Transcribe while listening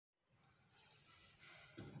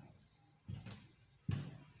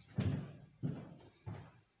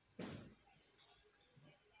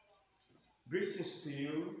Greetings to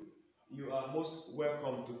you. You are most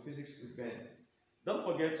welcome to Physics with Ben. Don't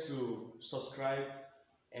forget to subscribe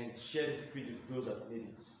and share this video to those that need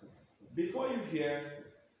it. Before you hear,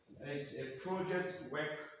 there is a project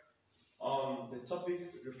work on the topic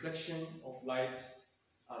reflection of light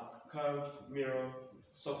at curved mirror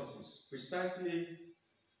surfaces, precisely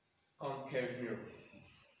concave mirror.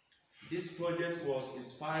 This project was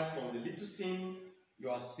inspired from the little thing you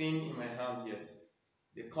are seeing in my hand here,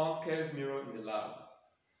 the concave mirror in the lab.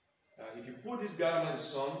 If you put this guy under the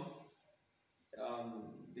sun,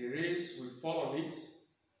 the rays will fall on it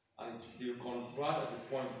and they will convert at the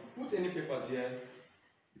point. If you put any paper there,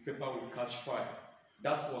 the paper will catch fire.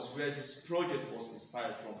 That was where this project was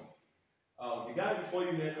inspired from. The guy before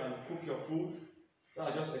you here can cook your food.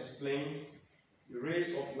 That I just explained. The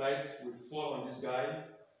rays of light will fall on this guy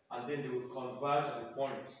and then they will converge at the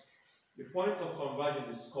points. The point of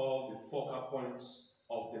convergence is called the focal point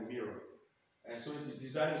of the mirror. And so it is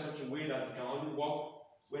designed in such a way that it can only work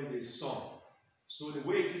when there is sun. So the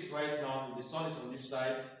way it is right now, the sun is on this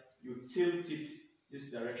side, you tilt it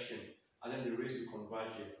this direction and then the rays will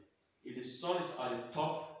converge here. If the sun is at the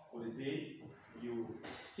top of the day, you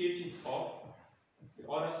tilt it up. The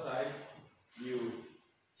other side, you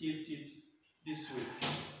tilt it this way.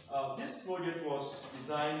 This project was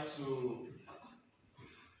designed to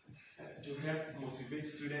help motivate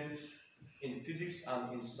students in physics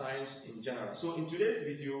and in science in general. So in today's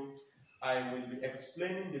video, I will be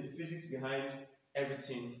explaining the physics behind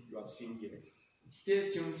everything you are seeing here. Stay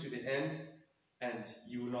tuned to the end and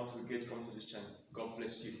you will not regret coming to this channel. God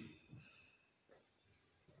bless you.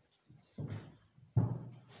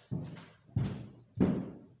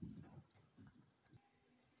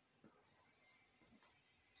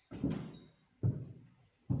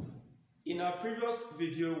 In our previous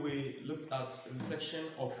video, we looked at the reflection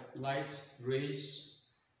of light rays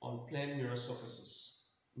on plane mirror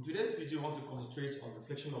surfaces. In today's video, I want to concentrate on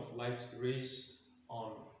reflection of light rays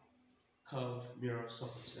on curved mirror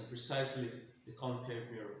surfaces, and precisely the concave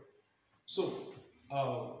mirror. So,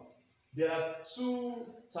 there are two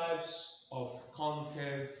types of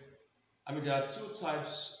there are two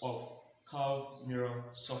types of curved mirror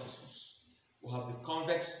surfaces. We have the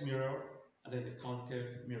convex mirror and then the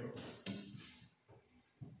concave mirror.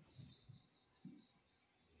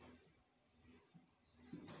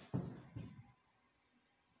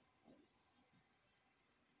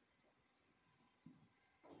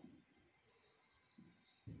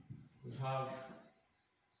 We have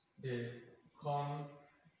the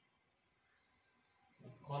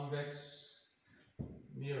convex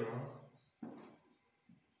mirror,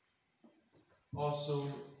 also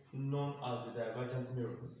known as the divergent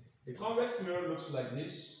mirror. The convex mirror looks like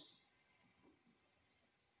this.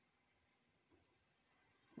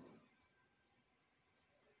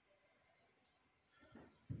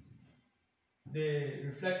 The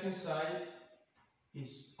reflecting side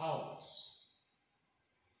is out.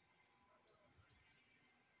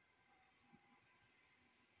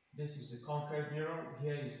 This is the concave mirror.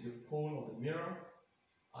 Here is the pole of the mirror,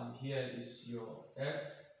 and here is your F,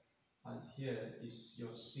 and here is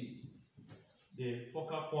your C. The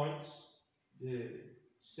focal points, the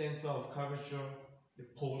center of curvature, the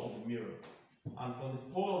pole of the mirror. And from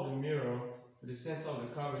the pole of the mirror to the center of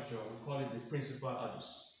the curvature, we call it the principal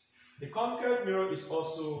axis. The concave mirror is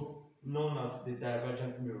also known as the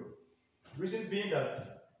divergent mirror. The reason being that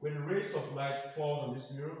when rays of light fall on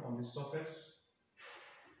this mirror, on this surface,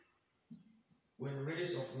 when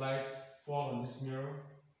rays of light fall on this mirror,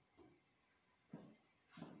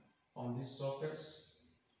 on this surface,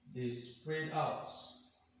 they spread out.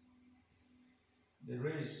 The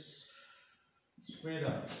rays spread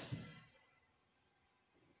out.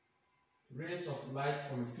 Rays of light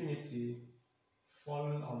from infinity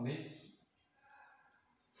falling on it.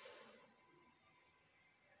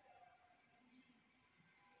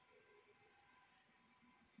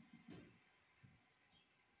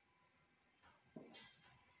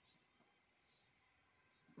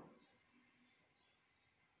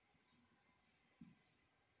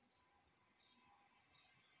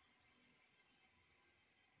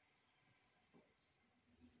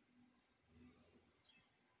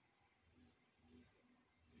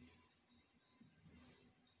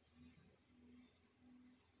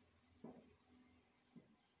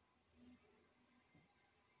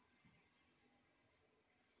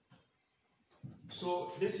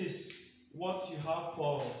 So this is what you have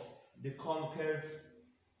for the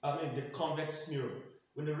the convex mirror.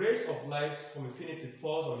 When the rays of light from infinity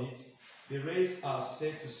falls on it, the rays are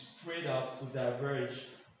said to spread out, to diverge.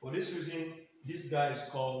 For this reason, this guy is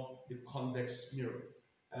called the convex mirror.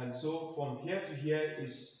 And so from here to here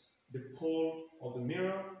is the pole of the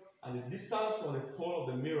mirror, and the distance from the pole of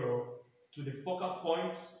the mirror to the focal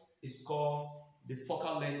point is called the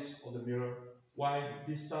focal length of the mirror, while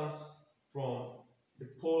the distance from the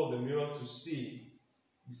pole of the mirror to C,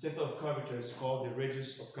 the center of curvature, is called the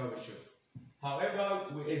radius of curvature. However,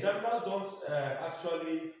 examiners don't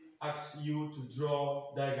actually ask you to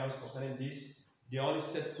draw diagrams concerning this. They only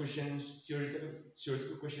set questions,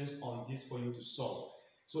 theoretical questions on this for you to solve.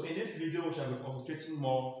 So in this video, we shall be concentrating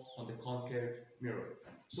more on the concave mirror.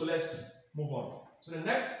 So let's move on. So the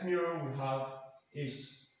next mirror we have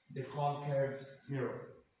is the concave mirror.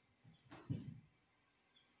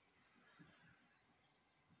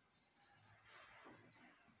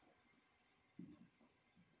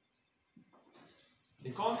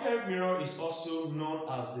 The concave mirror is also known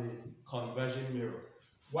as the converging mirror.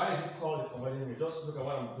 Why is it called the converging mirror? Just look at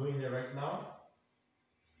what I'm doing here right now.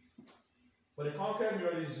 For the concave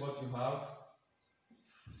mirror, this is what you have.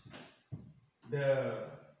 The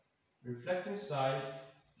reflecting side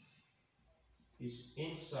is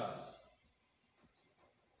inside,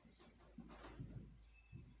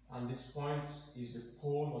 and this point is the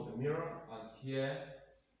pole of the mirror, and here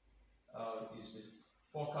is the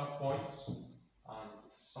focal point, and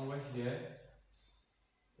somewhere here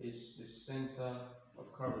is the center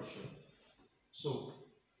of curvature. So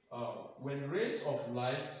when rays of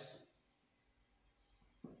light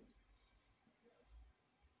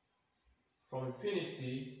from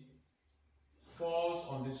infinity falls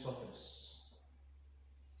on this surface,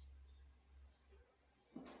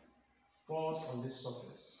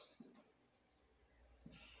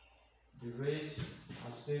 the rays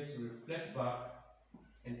are said to reflect back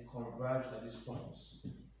and converge at this point.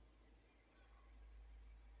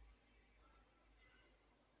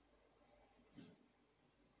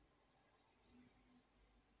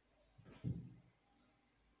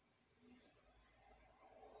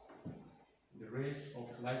 The rays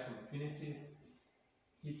of light from infinity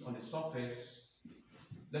hit on the surface.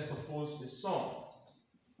 Let's suppose the sun.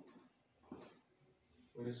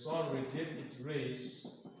 When the sun radiates its rays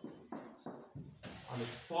and it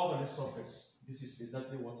falls on the surface, this is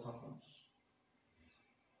exactly what happens.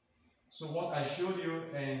 So what I showed you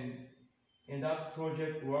in that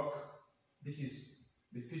project work, this is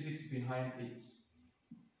the physics behind it.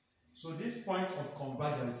 So this point of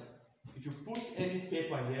convergence, if you put any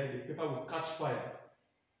paper here, the paper will catch fire.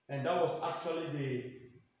 And that was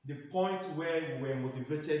actually the point where we were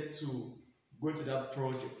motivated to go into that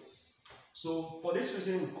project. So for this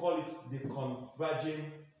reason, we call it the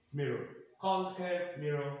converging mirror, concave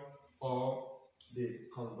mirror, or the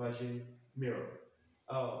converging mirror.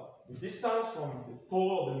 The distance from the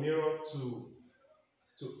pole of the mirror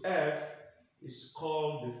to F is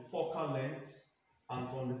called the focal length, and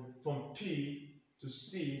from P to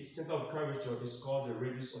C, center of curvature, is called the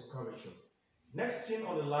radius of curvature. Next thing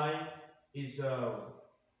on the line is the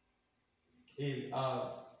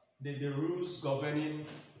rules governing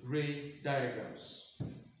ray diagrams.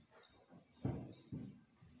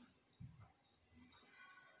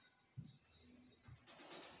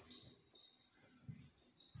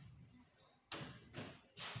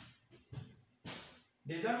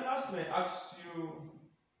 The examiners may ask you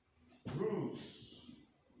rules.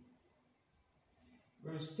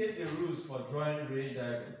 We'll state the rules for drawing ray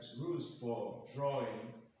diagrams. Rules for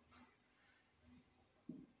drawing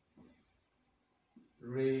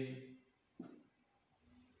ray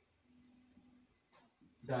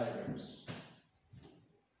diagrams.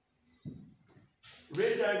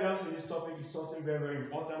 Ray diagrams in this topic is something very, very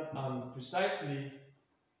important, and precisely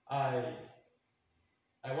I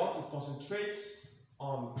want to concentrate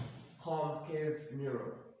on concave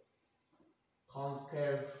mirror.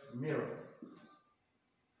 Concave mirror.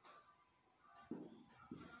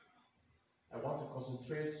 I want to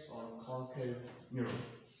concentrate on concave mirror.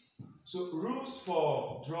 So rules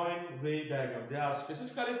for drawing ray diagram. There are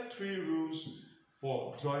specifically 3 rules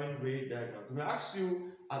for drawing ray diagrams. When I ask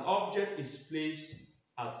you, an object is placed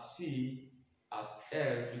at C, at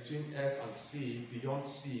L, between F and C, beyond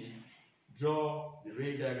C, draw the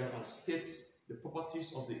ray diagram and state the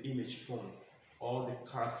properties of the image formed, or the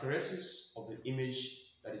characteristics of the image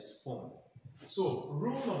that is formed. So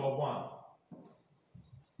rule number 1.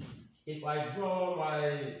 If I draw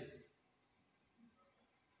my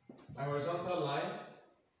horizontal line,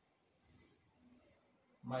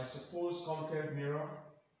 my supposed concave mirror,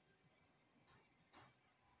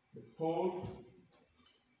 the pole,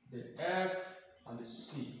 the F, and the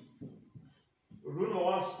C. Rule number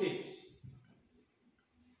 1 states,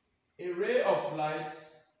 a ray of light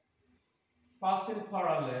passing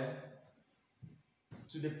parallel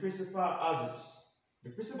to the principal axis The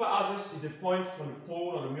principal axis is the point from the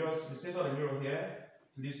pole on the mirror, the center of the mirror here,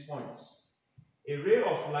 to this point. A ray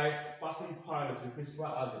of light passing parallel to the principal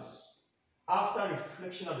axis. After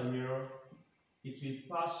reflection of the mirror, it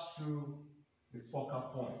will pass through the focal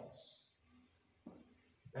point.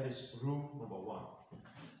 That is rule number 1.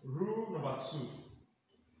 Rule number 2.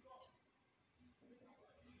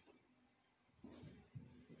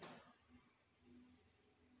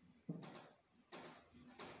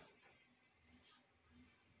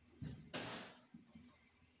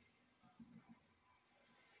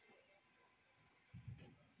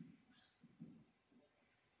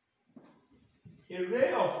 A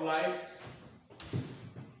ray of light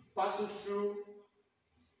passing through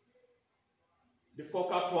the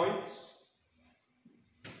focal point.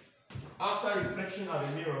 After reflection at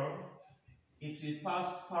the mirror, it will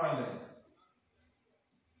pass parallel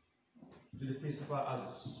to the principal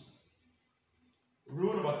axis.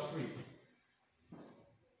 Rule number 3.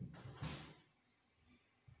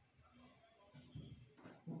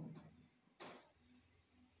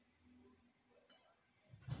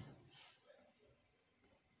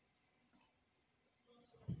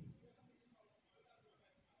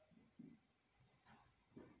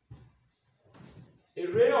 A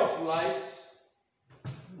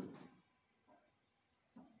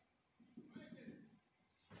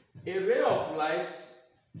ray of light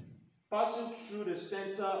passing through the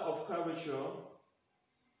center of curvature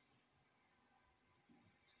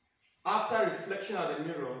after reflection at the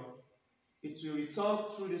mirror, it will return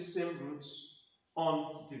through the same route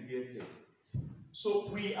undeviated.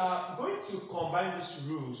 So we are going to combine these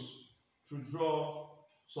rules to draw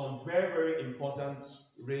some very, very important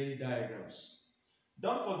ray diagrams.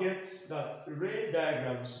 Don't forget that ray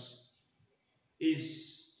diagrams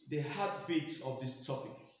is the heartbeat of this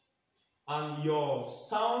topic. And your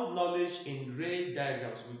sound knowledge in ray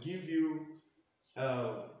diagrams will give you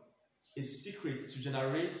a secret to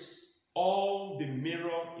generate all the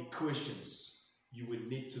mirror equations you will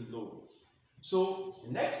need to know. So,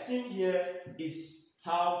 next thing here is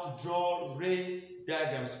how to draw ray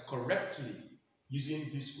diagrams correctly using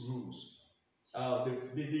these rules. The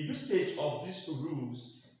usage of these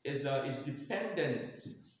rules is dependent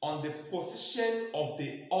on the position of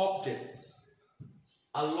the objects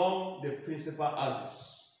along the principal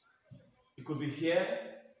axis. It could be here,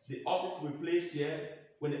 the object will be placed here.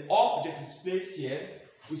 When the object is placed here,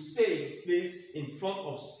 we say it's placed in front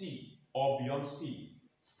of C or beyond C.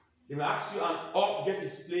 They will ask you an object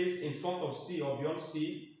is placed in front of C or beyond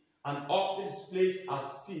C, an object is placed at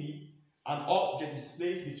C, an object is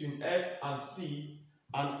placed between F and C,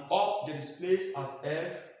 an object is placed at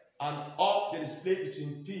F, an object is placed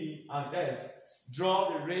between P and F. Draw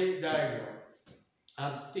the ray diagram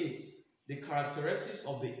and state the characteristics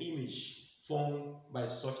of the image formed by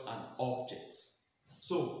such an object.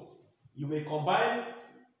 So, you may combine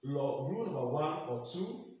rule number 1 or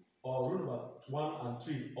 2, or rule number 1 and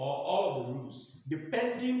 3, or all of the rules,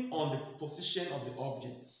 depending on the position of the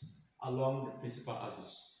objects along the principal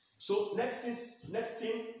axis. So next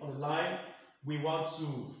thing on the line, we want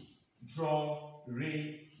to draw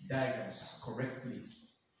ray diagrams correctly.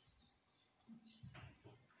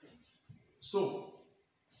 So,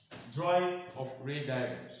 drawing of ray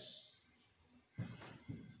diagrams.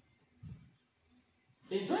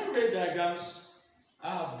 In drawing ray diagrams,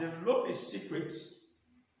 I have developed a secret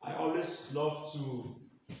I always love to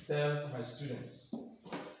tell my students.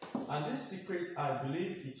 And this secret, I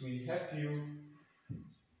believe it will help you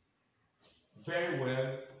very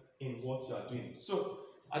well in what you are doing. So,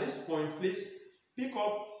 at this point, please pick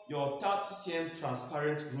up your 30 cm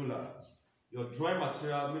transparent ruler, your drawing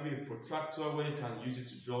material, maybe a protractor where you can use it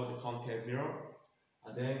to draw the concave mirror,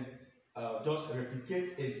 and then just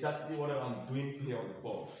replicate exactly what I'm doing here on the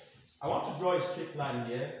board. I want to draw a straight line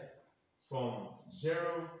here from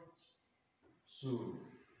 0 to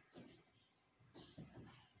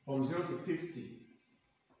 50.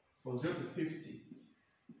 From 0 to 50.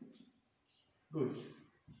 Good.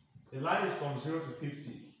 The line is from 0 to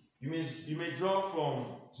 50. You may draw from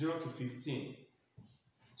 0 to 15.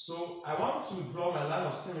 So I want to draw my line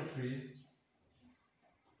of symmetry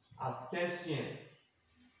at 10 cm.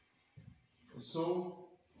 So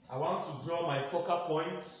I want to draw my focal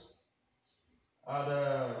points at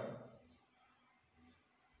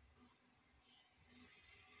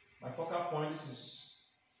my focal point.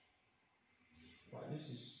 This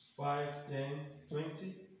is 5, 10,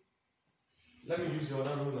 20. Let me use the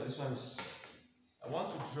other ruler. This one is. I want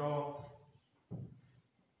to draw.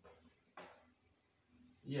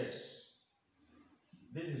 Yes,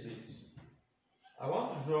 this is it. I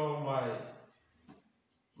want to draw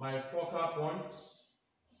my focal points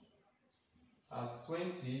at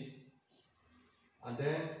 20, and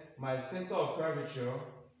then my center of curvature,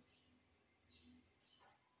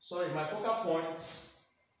 sorry, my focal point,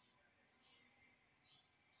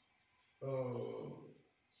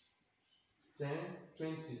 10,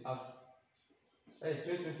 20 at, that is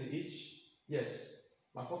 20 each, yes,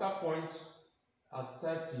 my focal point at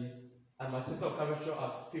 30, and my center of curvature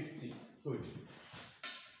at 50, good.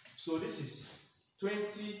 So this is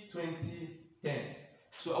 20, 20, 10.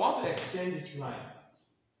 So I want to extend this line.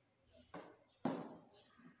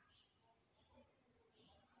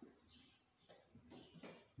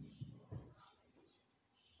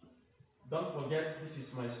 Don't forget, this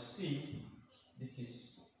is my C, this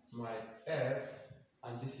is my F,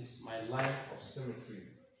 and this is my line of symmetry.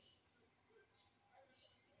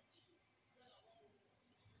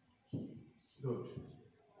 Good.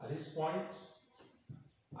 At this point,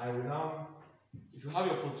 I will now, if you have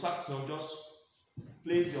your protractor, just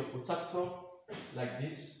place your protractor like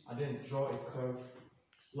this and then draw a curved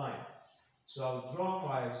line. So I'll draw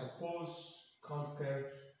my, suppose, concave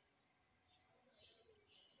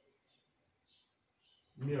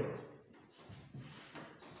mirror.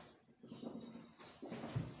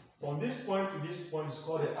 From this point to this point is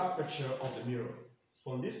called the aperture of the mirror.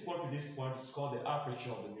 From this point to this point is called the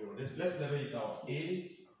aperture of the mirror. Let's label it our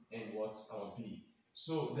A and what our B.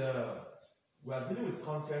 So we are dealing with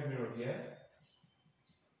concave mirror here.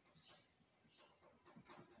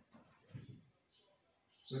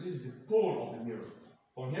 So this is the pole of the mirror.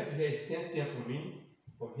 From here to here is 10 cm from me.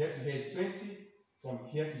 From here to here is 20. From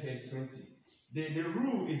here to here is 20. The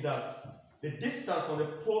rule is that the distance from the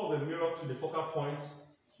pole of the mirror to the focal point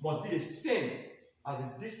must be the same as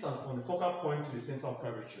the distance from the focal point to the center of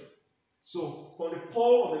curvature. So from the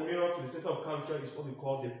pole of the mirror to the center of curvature is what we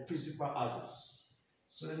call the principal axis.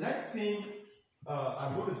 So the next thing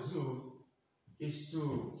I'm going to do is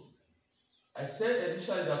to, I said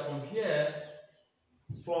initially that from here,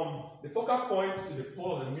 from the focal point to the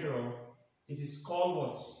pole of the mirror, it is called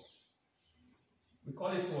what? We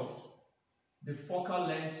call it what? The focal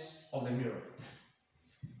length of the mirror.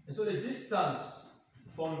 And so the distance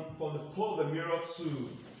from the pole of the mirror to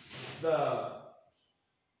the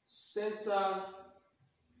center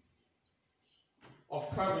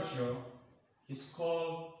of curvature is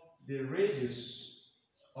called the radius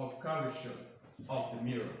of curvature of the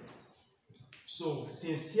mirror. So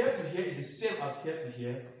since here to here is the same as here to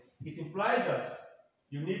here, it implies that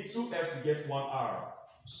you need 2f to get 1r.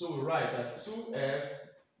 So we write that 2f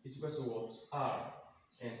is equal to what? R.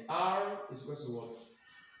 And R is equal to what?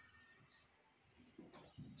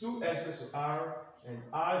 2f is equal to R, and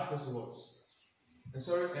R is equal to what?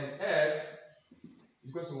 And F is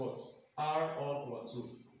equal to what? R all over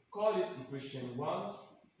 2. Call this equation 1,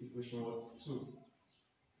 equation what? 2.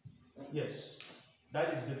 Yes,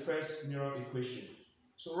 that is the first mirror equation.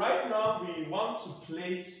 So right now we want to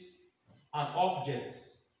place an object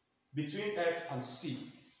between F and C.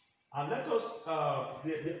 And let us,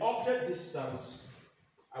 the object distance,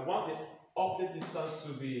 I want the object distance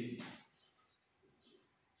to be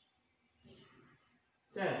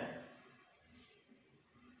 10.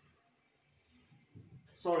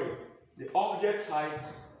 Sorry, the object height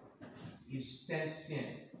is 10 cm.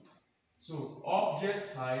 So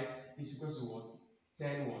object height is equal to what?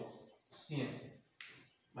 10 what? Cm.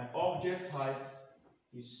 My object height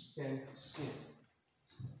is 10 cm.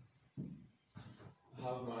 I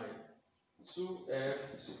have my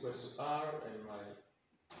 2f is equal to r, and my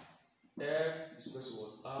f is equal to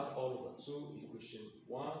what? R all over 2, equation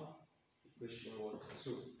 1, equation what?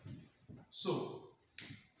 2. So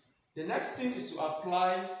the next thing is to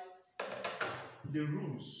apply the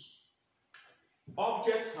rules.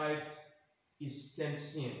 Object height is 10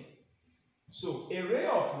 cm. So a ray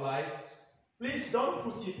of light, please don't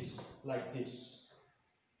put it like this,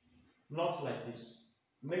 not like this.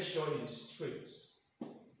 Make sure it is straight.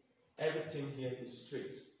 Everything here is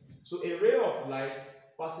straight. So a ray of light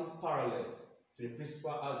passing parallel to the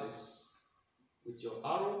principal axis with your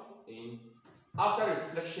arrow in, after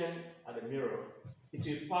reflection at the mirror, it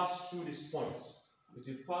will pass through this point. It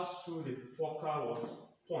will pass through the focal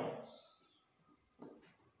point.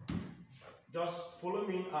 Just follow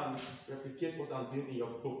me and replicate what I'm doing in your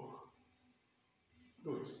book.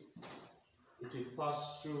 Good. It will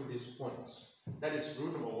pass through this point. That is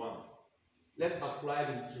rule number 1. Let's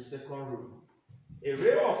apply the second rule. A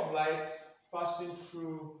ray of light passing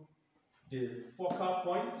through the focal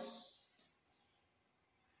point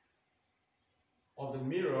of the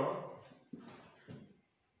mirror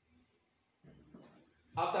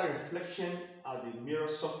after reflection at the mirror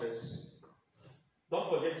surface. Don't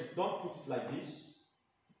forget to don't put it like this,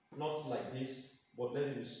 not like this, but let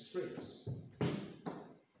it be straight.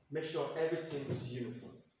 make sure everything is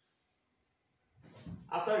uniform.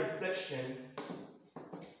 After reflection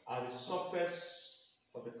at the surface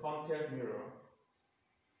of the concave mirror,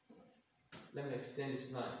 let me extend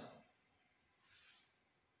this line.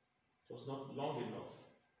 It was not long enough.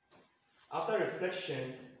 After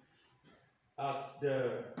reflection at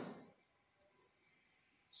the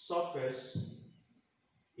surface,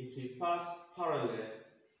 it will pass parallel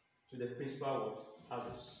to the principal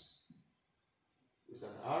axis with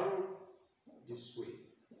an arrow this way.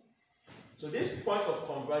 So this point of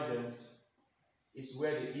convergence is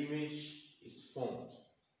where the image is formed.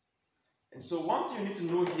 And so one thing you need to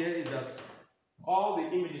know here is that all the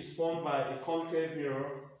images formed by a concave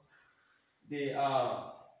mirror, they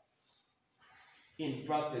are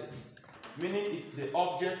inverted, meaning if the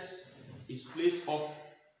object is placed up,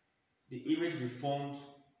 the image will be formed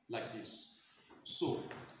like this. So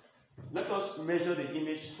let us measure the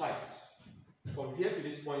image height. From here to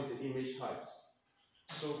this point is the image height.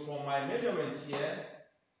 So for my measurements here,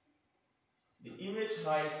 the image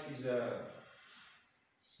height is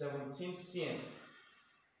 17 cm.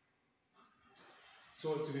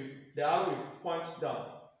 So the arrow will point down.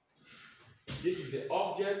 This is the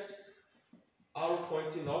object, arrow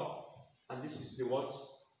pointing up, and this is the what?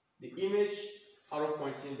 The image, arrow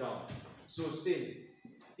pointing down. So say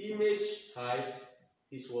image height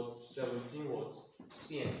is what? 17 what?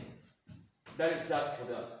 cm. That is that for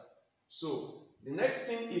that. So the next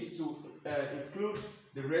thing is to include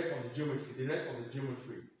the rest of the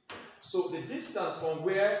geometry. So the distance from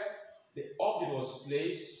where the object was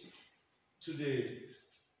placed to the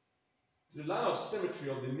line of symmetry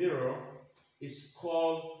of the mirror is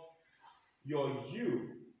called your U.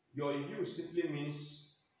 Your U simply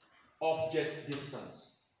means object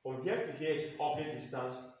distance. From here to here is object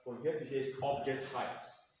distance. From here to here is object height.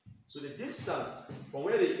 So the distance from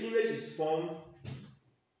where the image is formed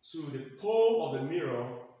to the pole of the mirror,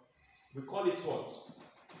 we call it what?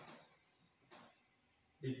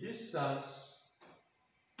 The distance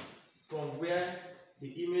from where the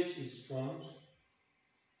image is formed,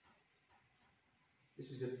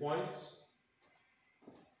 this is the point,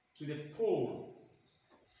 to the pole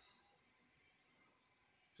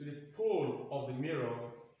of the mirror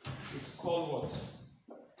is called what?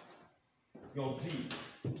 Your V.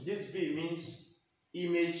 This V means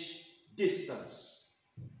image distance.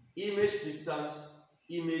 Image distance,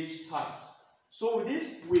 image height. So with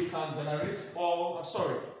this, we can generate all,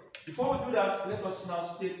 before we do that, let us now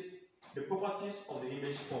state the properties of the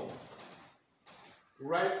image form.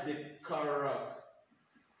 Write the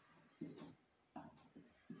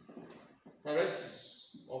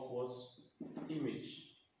characteristics of what? Image.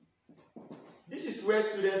 This is where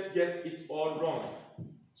students get it all wrong.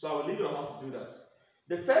 So I will leave you on how to do that.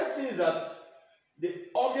 The first thing is that the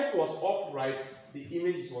object was upright, the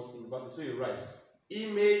image is what? Inverted. So you write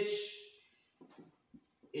image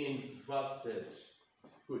inverted.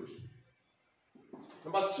 Good.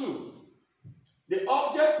 Number 2, the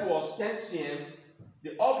object was 10 cm,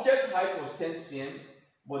 the object height was 10 cm,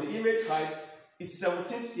 but the image height is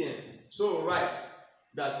 17 cm. So write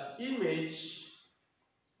that image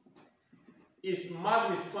is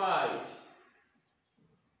magnified.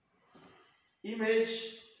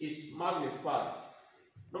 Image is magnified.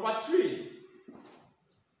 Number 3,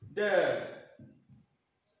 the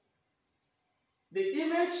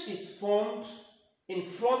image is formed in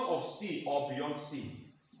front of C or beyond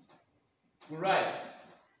C. Right.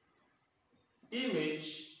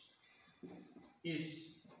 Image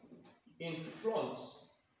is in front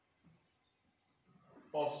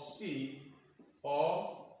of C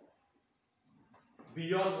or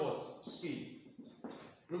beyond what? C.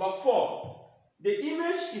 Number 4, the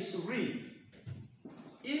image is real.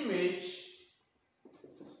 Image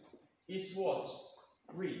is what?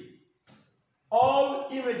 Real. All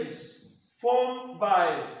images formed by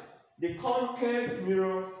the concave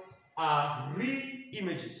mirror are real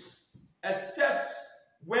images, except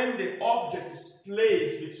when the object is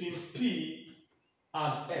placed between P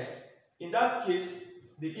and F. In that case,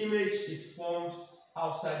 the image is formed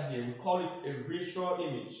outside here. We call it a virtual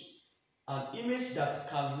image, an image that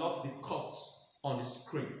cannot be cut on the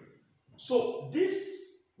screen. So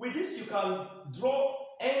with this you can draw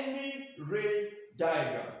any ray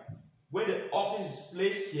diagram. When the object is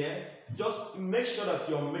placed here, just make sure that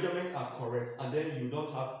your measurements are correct, and then you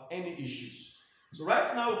don't have any issues. So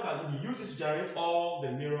right now we use this to generate all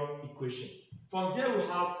the mirror equation. From there we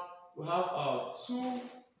have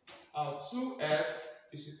 2f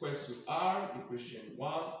is equals to r equation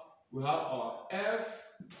 1. We have our f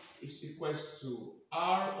is equals to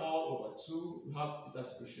r all over 2. We have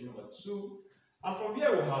this equation number 2. And from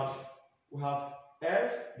here we have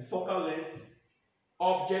F, the focal length,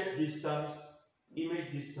 object distance,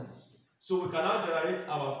 image distance. So we can now generate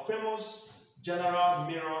our famous general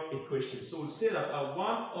mirror equation. So we say that our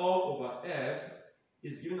 1 all over F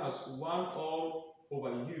is given as 1 all over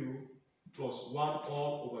U plus 1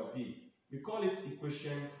 all over V. We call it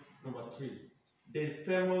equation number 3, the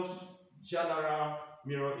famous general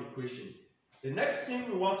mirror equation. The next thing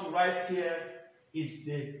we want to write here is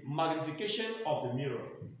the magnification of the mirror.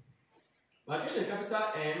 Magnification capital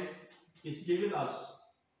M is given as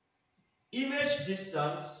image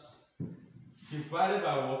distance divided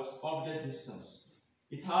by what? Object distance.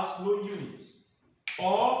 It has no units.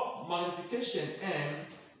 Or magnification M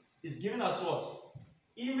is given as what?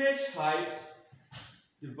 Image height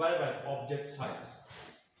divided by object height.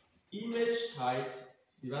 Image height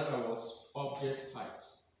divided by what? Object height.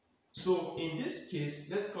 So in this case,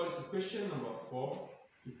 let's call this equation number 4,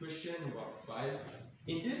 equation number 5.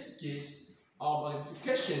 In this case, our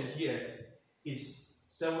magnification here is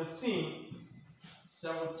 17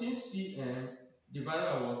 cm divided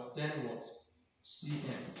by what? 10 what?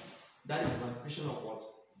 cm. That is the magnification of what?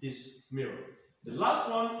 This mirror. The last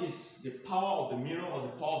one is the power of the mirror or the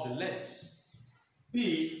power of the lens.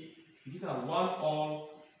 P is equal to 1 all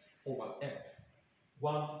over F.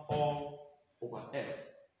 1 all over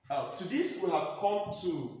F. To this, we have come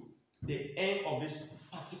to the end of this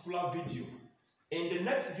particular video. In the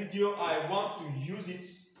next video, I want to use it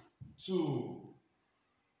to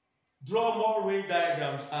draw more ray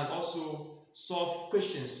diagrams and also solve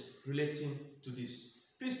questions relating to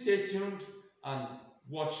this. Please stay tuned and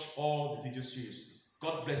watch all the video series.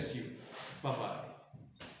 God bless you. Bye-bye.